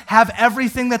finally have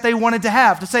everything that they wanted to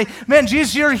have. To say, man,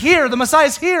 Jesus, you're here. The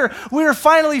Messiah's here. We are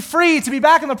finally free to be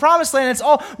back in the promised land. It's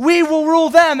all, we will rule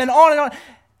them, and on and on.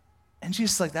 And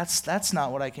Jesus is like, that's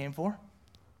not what I came for.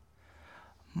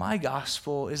 My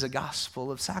gospel is a gospel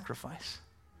of sacrifice.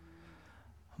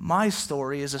 My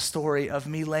story is a story of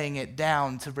me laying it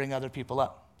down to bring other people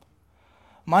up.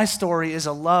 My story is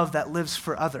a love that lives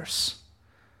for others.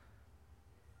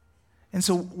 And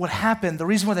so what happened, the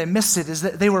reason why they missed it is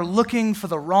that they were looking for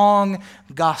the wrong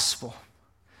gospel.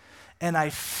 And I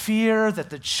fear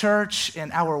that the church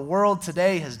in our world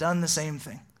today has done the same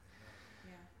thing.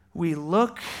 Yeah. We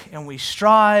look and we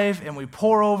strive and we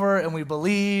pore over and we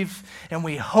believe and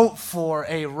we hope for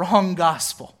a wrong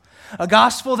gospel. A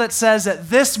gospel that says that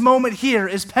this moment here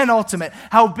is penultimate.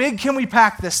 How big can we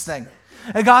pack this thing?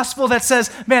 A gospel that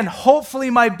says, man, hopefully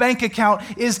my bank account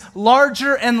is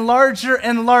larger and larger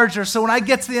and larger, so when I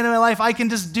get to the end of my life, I can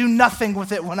just do nothing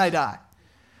with it when I die.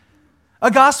 A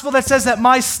gospel that says that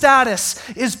my status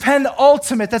is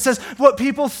penultimate, that says what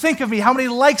people think of me, how many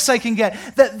likes I can get,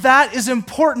 that is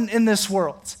important in this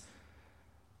world.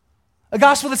 A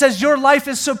gospel that says your life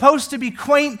is supposed to be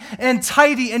quaint and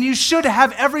tidy and you should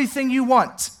have everything you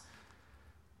want.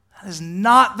 That is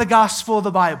not the gospel of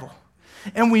the Bible.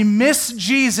 And we miss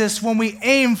Jesus when we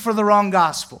aim for the wrong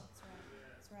gospel.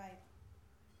 That's right.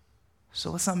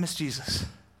 So let's not miss Jesus.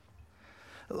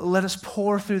 Let us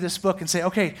pour through this book and say,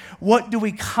 okay, what do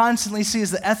we constantly see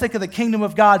as the ethic of the kingdom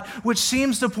of God, which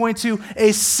seems to point to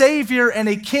a savior and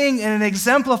a king and an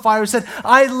exemplifier who said,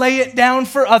 I lay it down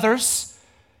for others.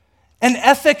 An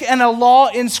ethic and a law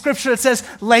in Scripture that says,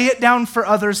 lay it down for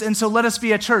others. And so let us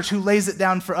be a church who lays it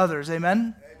down for others.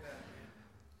 Amen?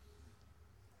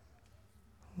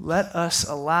 Let us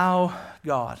allow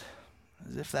God,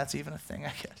 as if that's even a thing,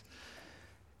 I guess,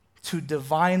 to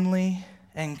divinely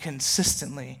and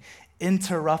consistently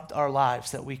interrupt our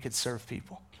lives that we could serve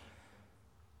people,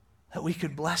 that we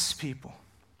could bless people.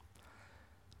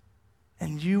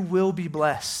 And you will be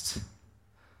blessed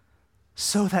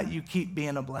so that you keep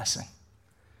being a blessing.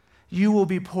 You will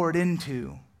be poured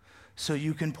into so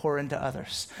you can pour into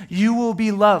others. You will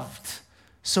be loved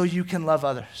so you can love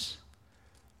others.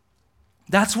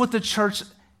 That's what the church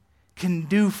can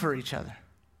do for each other,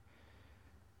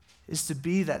 is to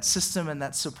be that system and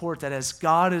that support that as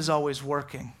God is always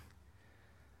working,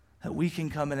 that we can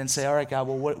come in and say, all right, God,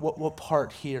 well, what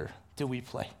part here do we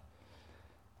play?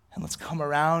 And let's come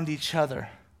around each other,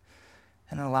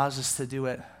 and it allows us to do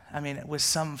it, with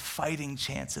some fighting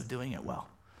chance of doing it well.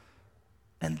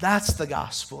 And that's the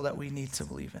gospel that we need to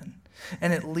believe in.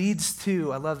 And it leads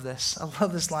to, I love this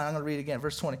line, I'm going to read it again,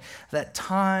 verse 20, that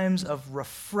times of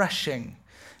refreshing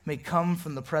may come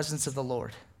from the presence of the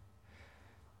Lord.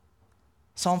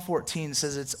 Psalm 14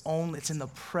 says it's in the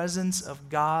presence of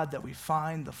God that we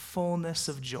find the fullness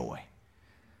of joy.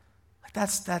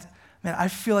 I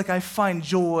feel like I find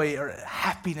joy or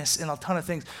happiness in a ton of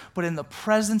things, but in the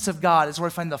presence of God is where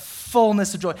I find the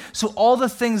fullness of joy. So all the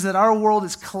things that our world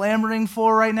is clamoring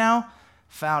for right now,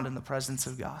 found in the presence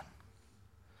of God.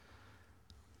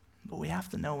 But we have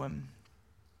to know Him.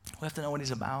 We have to know what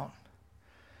He's about.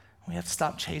 We have to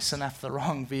stop chasing after the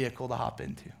wrong vehicle to hop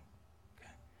into.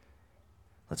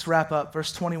 Let's wrap up.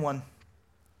 Verse 21.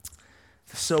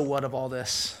 The so what of all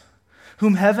this?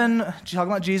 Whom heaven,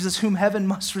 talking about Jesus, whom heaven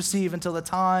must receive until the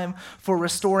time for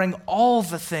restoring all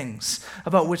the things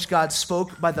about which God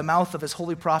spoke by the mouth of His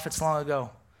holy prophets long ago.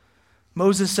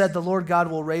 Moses said, the Lord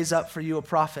God will raise up for you a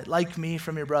prophet like me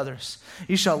from your brothers.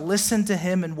 You shall listen to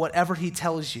him in whatever he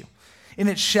tells you. And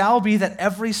it shall be that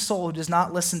every soul who does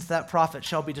not listen to that prophet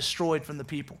shall be destroyed from the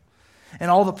people. And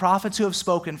all the prophets who have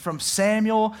spoken from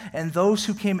Samuel and those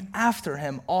who came after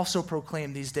him also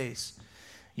proclaim these days.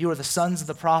 You are the sons of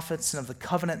the prophets and of the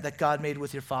covenant that God made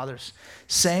with your fathers,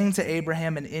 saying to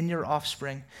Abraham, and in your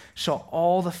offspring shall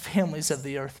all the families of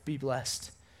the earth be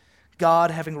blessed.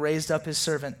 God, having raised up his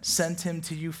servant, sent him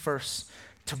to you first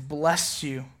to bless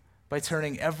you by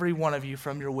turning every one of you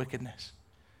from your wickedness.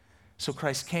 So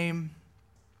Christ came,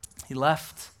 he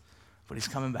left, but he's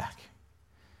coming back.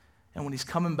 And when he's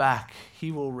coming back,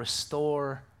 he will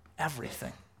restore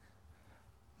everything.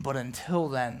 But until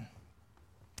then,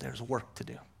 there's work to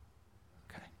do.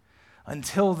 Okay?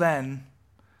 Until then,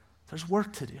 there's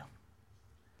work to do.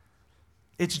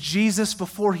 It's Jesus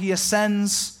before he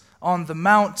ascends on the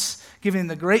mount, giving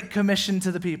the great commission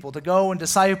to the people to go and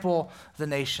disciple the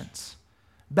nations,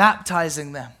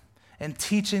 baptizing them and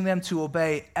teaching them to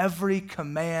obey every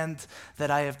command that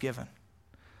I have given.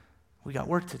 We got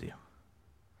work to do.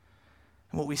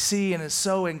 And what we see, and is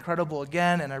so incredible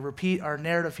again, and I repeat our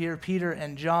narrative here, Peter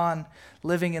and John,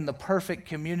 living in the perfect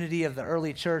community of the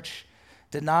early church,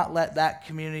 did not let that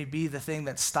community be the thing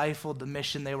that stifled the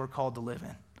mission they were called to live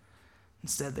in.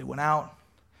 Instead, they went out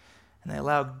and they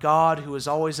allowed God, who was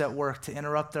always at work, to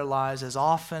interrupt their lives as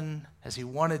often as he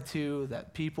wanted to,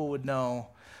 that people would know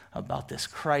about this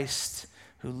Christ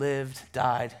who lived,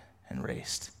 died, and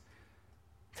raised.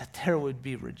 That there would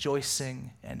be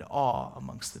rejoicing and awe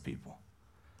amongst the people.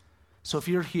 So if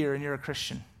you're here and you're a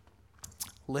Christian,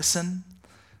 listen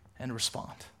and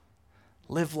respond.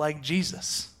 Live like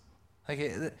Jesus.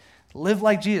 Live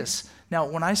like Jesus. Now,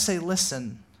 when I say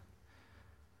listen,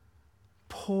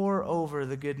 pour over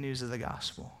the good news of the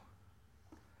gospel.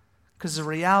 Because the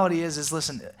reality is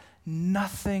listen,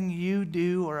 nothing you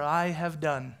do or I have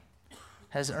done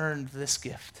has earned this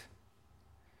gift.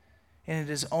 And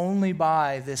it is only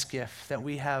by this gift that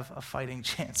we have a fighting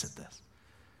chance at this.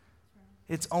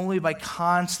 It's only by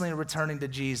constantly returning to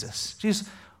Jesus. Jesus,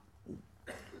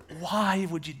 why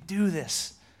would you do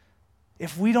this?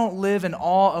 If we don't live in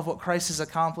awe of what Christ has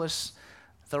accomplished,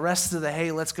 the rest of the,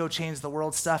 hey, let's go change the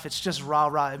world stuff, it's just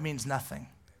rah-rah. It means nothing.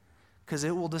 Because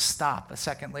it will just stop a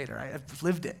second later. I've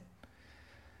lived it.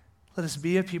 Let us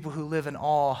be a people who live in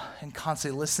awe and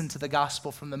constantly listen to the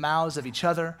gospel from the mouths of each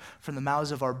other, from the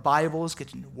mouths of our Bibles,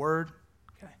 get in your word,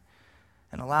 okay?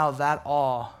 And allow that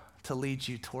awe to lead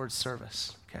you towards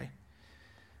service, okay?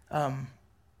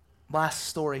 Last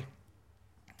story.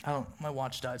 My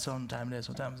watch died, so I don't know what time it is.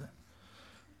 What time is it?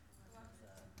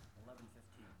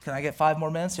 11:15. Can I get 5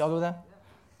 more minutes? Y'all go with that?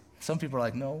 Some people are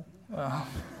like, no.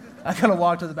 I gotta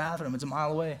walk to the bathroom. It's a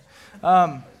mile away.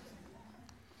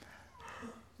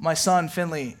 My son,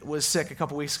 Finley, was sick a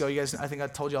couple weeks ago. You guys, I think I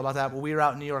told you all about that, but we were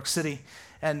out in New York City,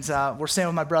 and we're staying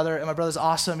with my brother, and my brother's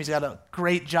awesome. He's got a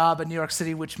great job in New York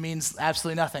City, which means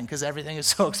absolutely nothing because everything is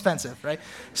so expensive, right?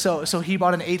 So he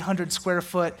bought an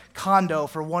 800-square-foot condo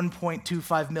for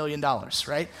 $1.25 million,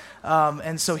 right?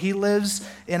 And so he lives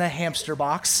in a hamster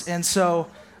box, and so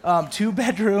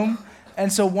 2-bedroom.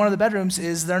 And so one of the bedrooms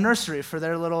is their nursery for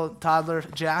their little toddler,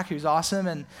 Jack, who's awesome.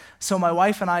 And so my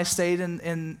wife and I stayed in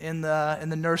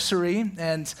the nursery,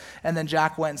 and then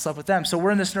Jack went and slept with them. So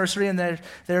we're in this nursery, and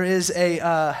there is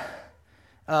a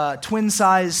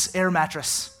twin-size air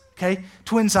mattress, okay?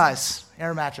 Twin-size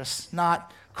air mattress,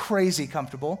 not crazy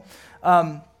comfortable.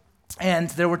 And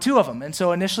there were 2 of them. And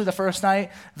so initially the first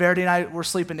night, Verity and I were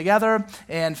sleeping together,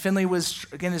 and Finley was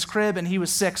in his crib, and he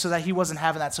was sick, so that he wasn't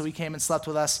having that, so he came and slept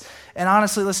with us. And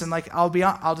honestly, listen, like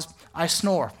I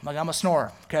snore. Like I'm a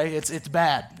snorer, okay? It's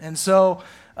bad. And so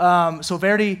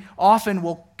Verity often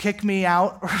will kick me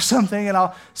out or something, and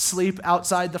I'll sleep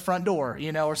outside the front door,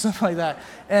 or something like that.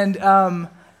 And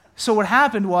so what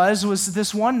happened was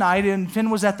this one night, and Finn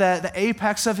was at the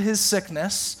apex of his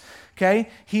sickness. Okay,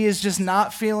 he is just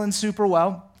not feeling super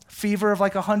well. Fever of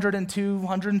like 102,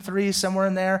 103, somewhere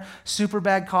in there. Super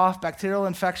bad cough, bacterial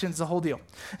infections, the whole deal.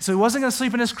 So he wasn't going to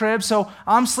sleep in his crib, so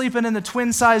I'm sleeping in the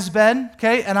twin-sized bed,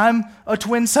 okay? And I'm a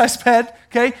twin-sized bed,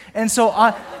 okay? And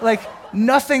so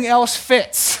nothing else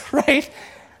fits, right?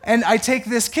 And I take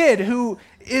this kid who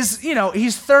is,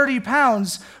 he's 30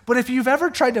 pounds, but if you've ever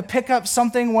tried to pick up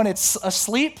something when it's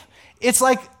asleep, it's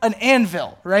like an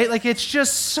anvil, right? Like it's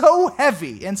just so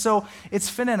heavy. And so it's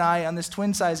Finn and I on this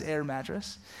twin-size air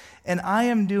mattress, and I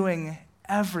am doing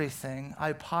everything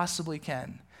I possibly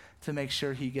can to make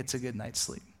sure he gets a good night's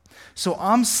sleep. So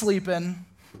I'm sleeping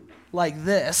like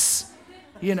this,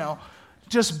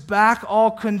 just back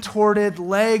all contorted,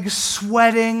 legs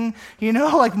sweating,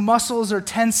 like muscles are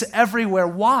tense everywhere.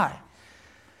 Why?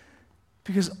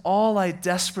 Because all I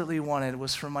desperately wanted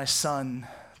was for my son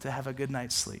to have a good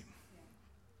night's sleep.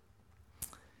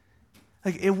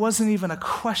 Like, it wasn't even a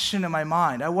question in my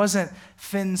mind. I wasn't,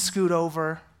 Finn, scoot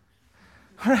over,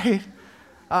 right?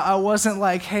 I wasn't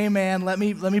like, hey, man, let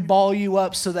me ball you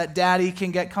up so that daddy can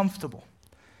get comfortable.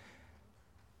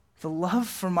 The love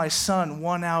for my son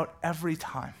won out every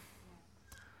time.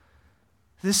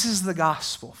 This is the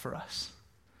gospel for us.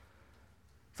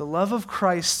 The love of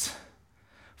Christ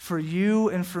for you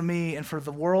and for me and for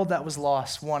the world that was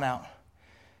lost won out.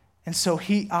 And so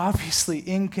he obviously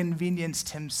inconvenienced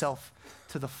himself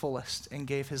to the fullest and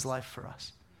gave his life for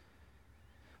us.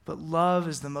 But love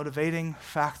is the motivating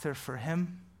factor for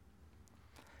him.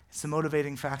 It's the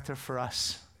motivating factor for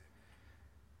us.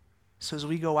 So as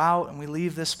we go out and we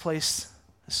leave this place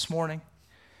this morning,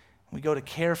 we go to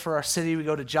care for our city, we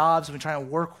go to jobs, and we try to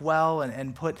work well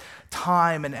and put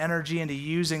time and energy into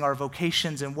using our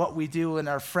vocations and what we do and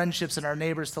our friendships and our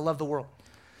neighbors to love the world.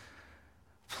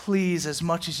 Please, as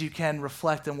much as you can,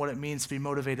 reflect on what it means to be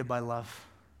motivated by love.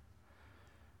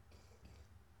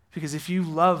 Because if you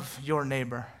love your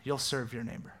neighbor, you'll serve your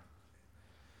neighbor.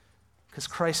 Because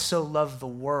Christ so loved the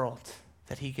world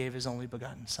that he gave his only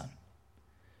begotten Son.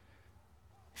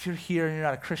 If you're here and you're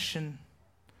not a Christian,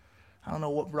 I don't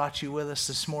know what brought you with us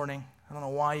this morning. I don't know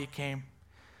why you came.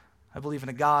 I believe in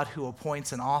a God who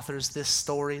appoints and authors this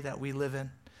story that we live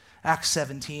in. Acts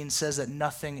 17 says that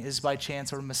nothing is by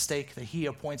chance or mistake, that he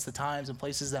appoints the times and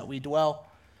places that we dwell.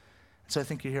 So I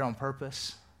think you're here on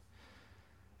purpose.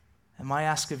 And my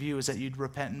ask of you is that you'd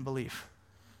repent and believe.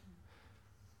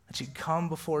 That you'd come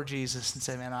before Jesus and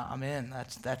say, man, I'm in.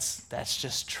 That's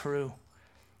just true.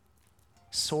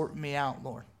 Sort me out,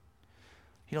 Lord.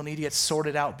 You don't need to get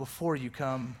sorted out before you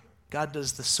come. God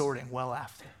does the sorting well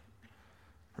after.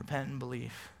 Repent and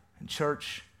believe. In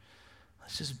church,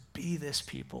 let's just be this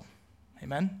people.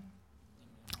 Amen?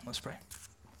 Let's pray.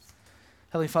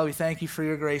 Heavenly Father, we thank you for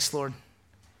your grace, Lord.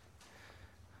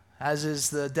 As is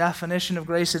the definition of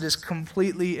grace, it is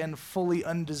completely and fully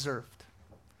undeserved.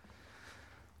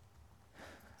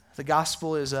 The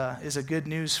gospel is a good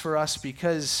news for us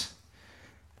because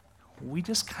we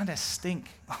just kind of stink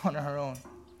on our own.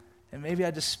 And maybe I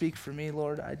just speak for me,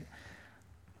 Lord.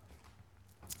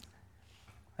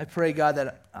 I pray, God,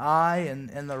 that I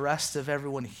and the rest of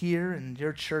everyone here and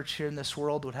your church here in this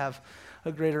world would have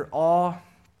a greater awe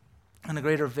and a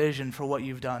greater vision for what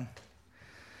you've done.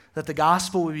 That the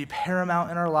gospel would be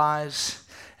paramount in our lives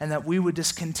and that we would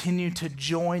just continue to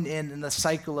join in the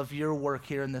cycle of your work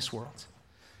here in this world.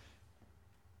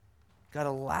 God,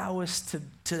 allow us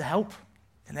to help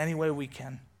in any way we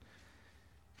can.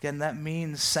 Again, that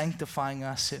means sanctifying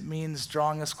us. It means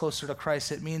drawing us closer to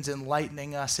Christ. It means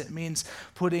enlightening us. It means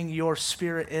putting your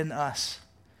Spirit in us.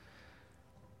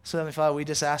 So, Heavenly Father, we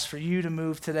just ask for you to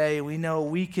move today. We know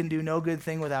we can do no good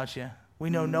thing without you. We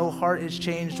know no heart is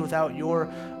changed without your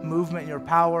movement, your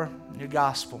power, your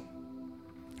gospel.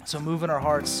 So move in our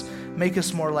hearts. Make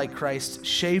us more like Christ.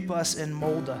 Shape us and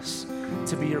mold us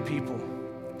to be your people.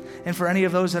 And for any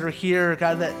of those that are here,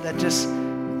 God, that just...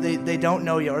 They don't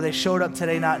know you, or they showed up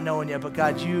today not knowing you, but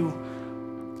God,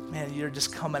 you're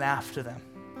just coming after them.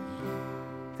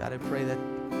 God, I pray that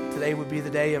today would be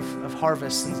the day of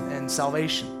harvest and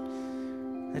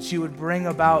salvation, that you would bring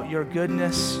about your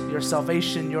goodness, your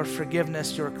salvation, your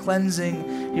forgiveness, your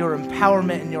cleansing, your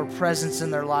empowerment, and your presence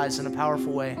in their lives in a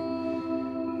powerful way.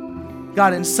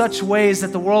 God, in such ways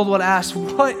that the world would ask,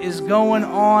 what is going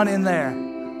on in there?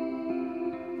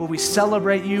 Will we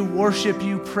celebrate you, worship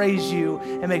you, praise you,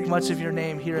 and make much of your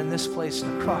name here in this place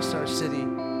and across our city.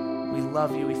 We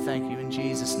love you. We thank you in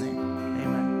Jesus' name.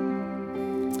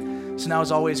 Amen. So now,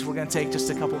 as always, we're going to take just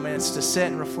a couple minutes to sit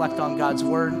and reflect on God's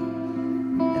word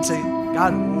and say,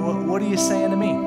 God, what are you saying to me?